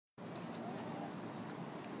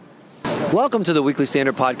Welcome to the Weekly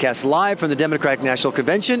Standard Podcast, live from the Democratic National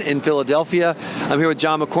Convention in Philadelphia. I'm here with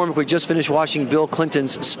John McCormick. We just finished watching Bill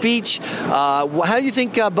Clinton's speech. How do you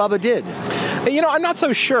think Bubba did? You know, I'm not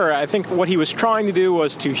so sure. I think what he was trying to do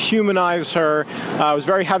was to humanize her. It was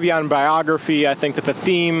very heavy on biography. I think that the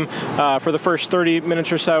theme for the first 30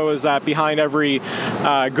 minutes or so is that behind every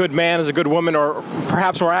good man is a good woman, or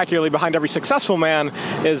perhaps more accurately, behind every successful man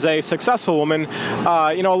is a successful woman.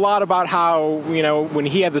 A lot about how, when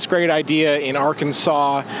he had this great idea in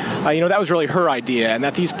Arkansas, that was really her idea, and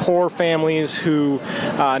that these poor families who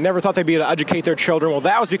never thought they'd be able to educate their children, well,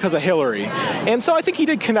 that was because of Hillary. And so I think he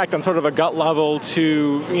did connect on sort of a gut level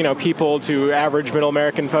to, people, to average middle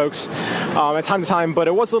American folks at time to time, but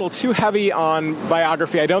it was a little too heavy on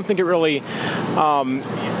biography. I don't think it really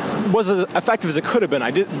was as effective as it could have been.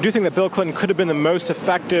 I do think that Bill Clinton could have been the most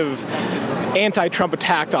effective anti-Trump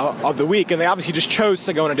attack of the week, and they obviously just chose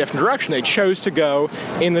to go in a different direction. They chose to go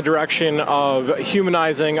in the direction of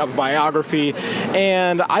humanizing, of biography,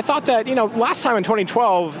 and I thought that, last time in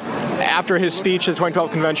 2012, after his speech at the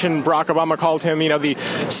 2012 convention, Barack Obama called him, the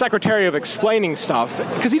secretary of explaining stuff,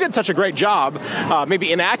 because he did such a great job,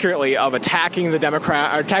 maybe inaccurately, of attacking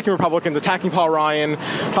Republicans, attacking Paul Ryan,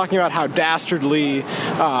 talking about how dastardly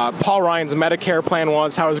Paul Ryan's Medicare plan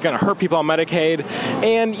was, how it was going to hurt people on Medicaid,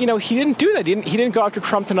 and, he didn't do that. He didn't go after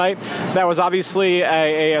Trump tonight. That was obviously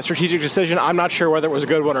a strategic decision. I'm not sure whether it was a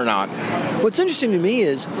good one or not. What's interesting to me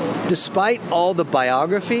is, despite all the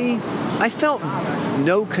biography, I felt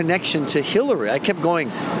no connection to Hillary. I kept going,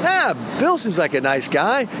 Bill seems like a nice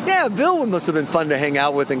guy. Yeah, Bill must have been fun to hang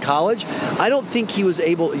out with in college. I don't think he was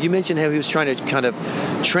able, you mentioned how he was trying to kind of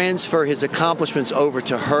transfer his accomplishments over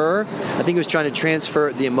to her. I think he was trying to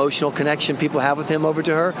transfer the emotional connection people have with him over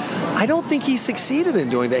to her. I don't think he succeeded in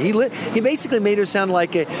doing that. He basically made her sound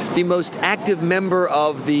like the most active member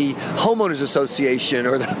of the Homeowners Association,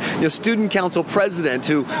 or the student council president,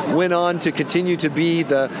 who went on to continue to be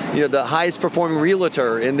the highest performing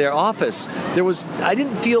realtor in their office. I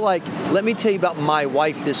didn't feel like, let me tell you about my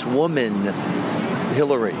wife, this woman,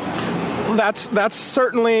 Hillary. That's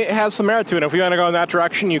certainly has some merit to it. If we want to go in that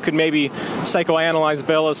direction, you could maybe psychoanalyze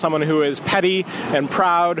Bill as someone who is petty and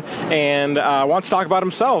proud and wants to talk about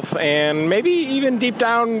himself, and maybe even deep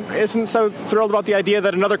down isn't so thrilled about the idea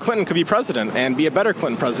that another Clinton could be president and be a better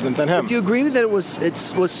Clinton president than him. Do you agree that it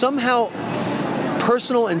was somehow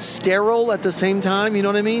personal and sterile at the same time? You know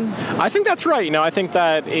what I mean? I think that's right. I think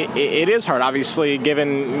that it is hard, obviously,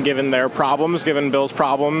 given their problems, given Bill's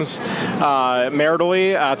problems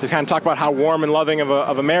maritally, to kind of talk about how warm and loving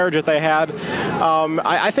of a marriage that they had.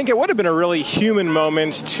 I think it would have been a really human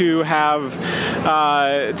moment to have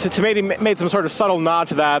to maybe made some sort of subtle nod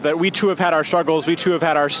to that we too have had our struggles, we too have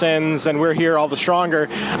had our sins, and we're here all the stronger.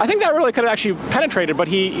 I think that really could have actually penetrated, but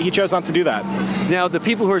he chose not to do that. Now, the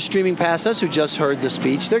people who are streaming past us, who just heard the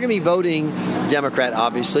speech, they're going to be voting Democrat,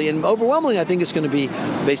 obviously, and overwhelmingly I think it's going to be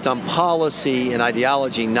based on policy and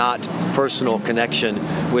ideology, not personal connection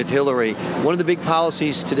with Hillary. One of the big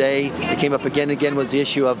policies today that came up again and again was the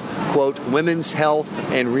issue of, quote, women's health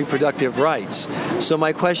and reproductive rights. So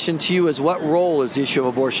my question to you is, what role is the issue of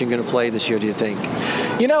abortion going to play this year, do you think?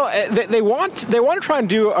 They want to try and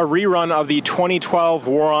do a rerun of the 2012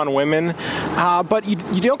 War on Women, but you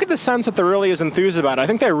don't get the sense that they're really as enthused about it. I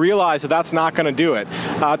think they realize that that's not going to do it.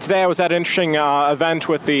 Today I was at an interesting event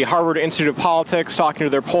with the Harvard Institute of Politics, talking to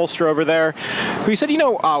their pollster over there, who said,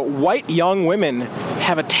 white young women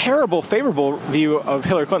have a terrible favorable view of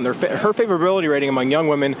Hillary Clinton. Her favorability rating among young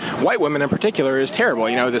women, white women in particular, is terrible.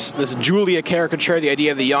 This Julia caricature, the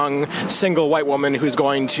idea of the young, single white woman who's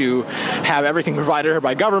going to have everything provided her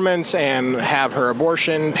by government and have her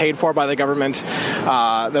abortion paid for by the government,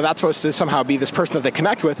 that's supposed to somehow be this person that they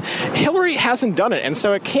connect with. Hillary hasn't done it, and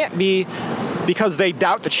so it can't be because they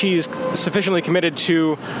doubt that she's sufficiently committed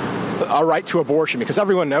to a right to abortion, because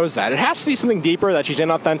everyone knows that. It has to be something deeper, that she's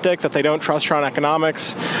inauthentic, that they don't trust her on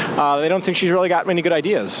economics. They don't think she's really got many good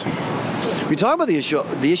ideas. We talk about the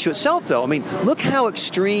issue itself, though. I mean, look how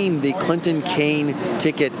extreme the Clinton-Kaine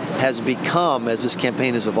ticket has become as this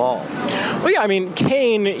campaign has evolved. Well, yeah,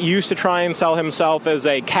 Kaine used to try and sell himself as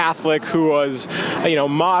a Catholic who was,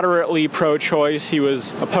 moderately pro-choice. He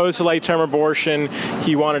was opposed to late-term abortion.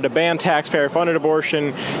 He wanted to ban taxpayer-funded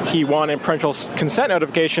abortion. He wanted parental consent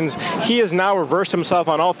notifications. He has now reversed himself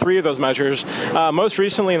on all three of those measures. Most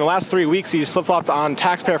recently, in the last 3 weeks, he's flip-flopped on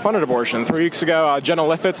taxpayer-funded abortion. 3 weeks ago, Jenna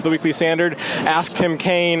Liffitt's, the Weekly Standard, asked Tim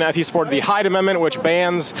Kaine if he supported the Hyde Amendment, which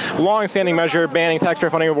bans long-standing measure banning taxpayer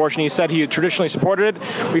funding of abortion. He said he had traditionally supported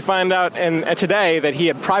it. We find out today that he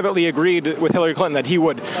had privately agreed with Hillary Clinton that he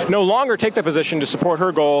would no longer take the position to support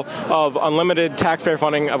her goal of unlimited taxpayer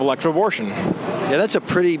funding of elective abortion. Yeah, that's a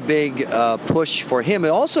pretty big push for him. It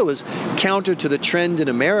also is counter to the trend in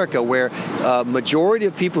America where majority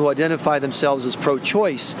of people who identify themselves as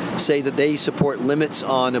pro-choice say that they support limits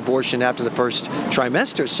on abortion after the first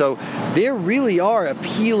trimester. So they really are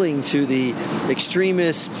appealing to the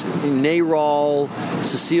extremist NARAL,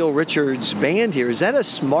 Cecile Richards band here. Is that a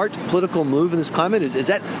smart political move in this climate? Is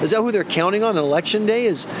that who they're counting on election day?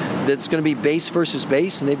 Is that's going to be base versus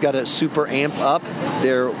base, and they've got to super amp up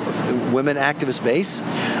their women activist base?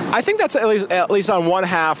 I think that's at least on one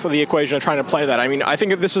half of the equation of trying to play that. I mean, I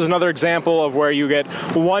think this is another example of where you get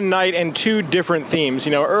one night and two different themes.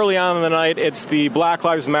 You know, early on in the night, it's the Black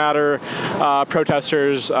Lives Matter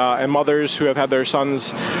protesters and mothers who have had their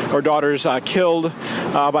sons or daughters killed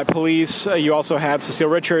by police. You also had Cecile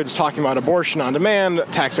Richards talking about abortion on demand,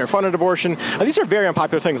 taxpayer-funded abortion. These are very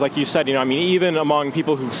unpopular things, like you said. You know, I mean, even among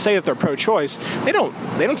people who say that they're pro-choice, they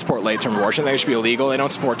don't support late-term abortion. They should be illegal. They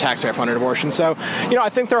don't support taxpayer-funded abortion. So, you know, I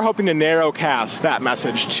think they're hoping to narrowcast that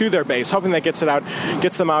message to their base, hoping that gets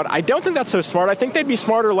them out. I don't think that's so smart. I think they'd be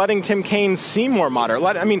smarter letting Tim Kaine seem more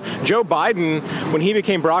moderate. I mean, Joe Biden, when he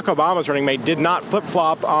became Barack Obama's running mate, did not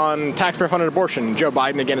flip-flop on taxpayer-funded abortion. Joe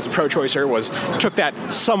Biden, again, as a pro-choicer, took that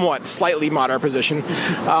somewhat slightly moderate position.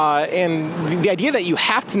 And the idea that you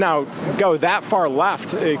have to now go that far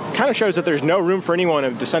left, it kind of shows that there's no room for anyone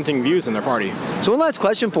of dissenting views in their party. So one last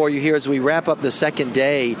question for you here as we wrap up the second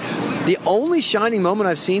day. The only shining moment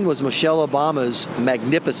I've seen was Michelle Obama's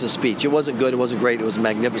magnificent speech. It wasn't good, it wasn't great, it was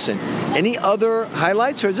magnificent. Any other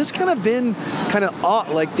highlights, or has this kind of been odd,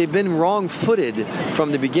 like they've been wrong-footed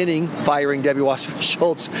from the beginning, firing Debbie Wasserman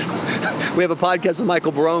Schultz? We have a podcast with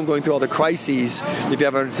Michael Barone going through all the crises, if you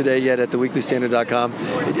haven't heard today yet, at theweeklystandard.com.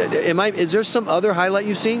 Is there some other highlight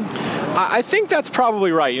you've seen? I think that's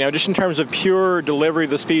probably right. You know, just in terms of pure delivery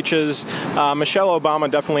of the speeches, Michelle Obama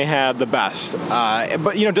definitely had the best.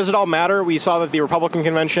 But, you know, does it all matter? We saw that the Republican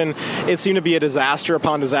convention, it seemed to be a disaster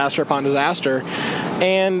upon disaster upon disaster.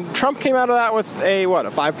 And Trump came out of that with a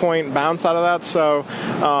 5-point bounce out of that. So,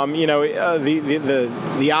 you know,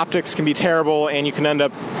 the optics can be terrible, and you can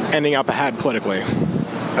ending up ahead politically.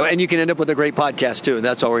 And you can end up with a great podcast, too. And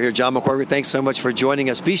that's why we're here. John McWhorter, thanks so much for joining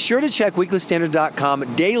us. Be sure to check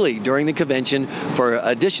weeklystandard.com daily during the convention for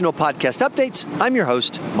additional podcast updates. I'm your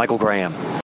host, Michael Graham.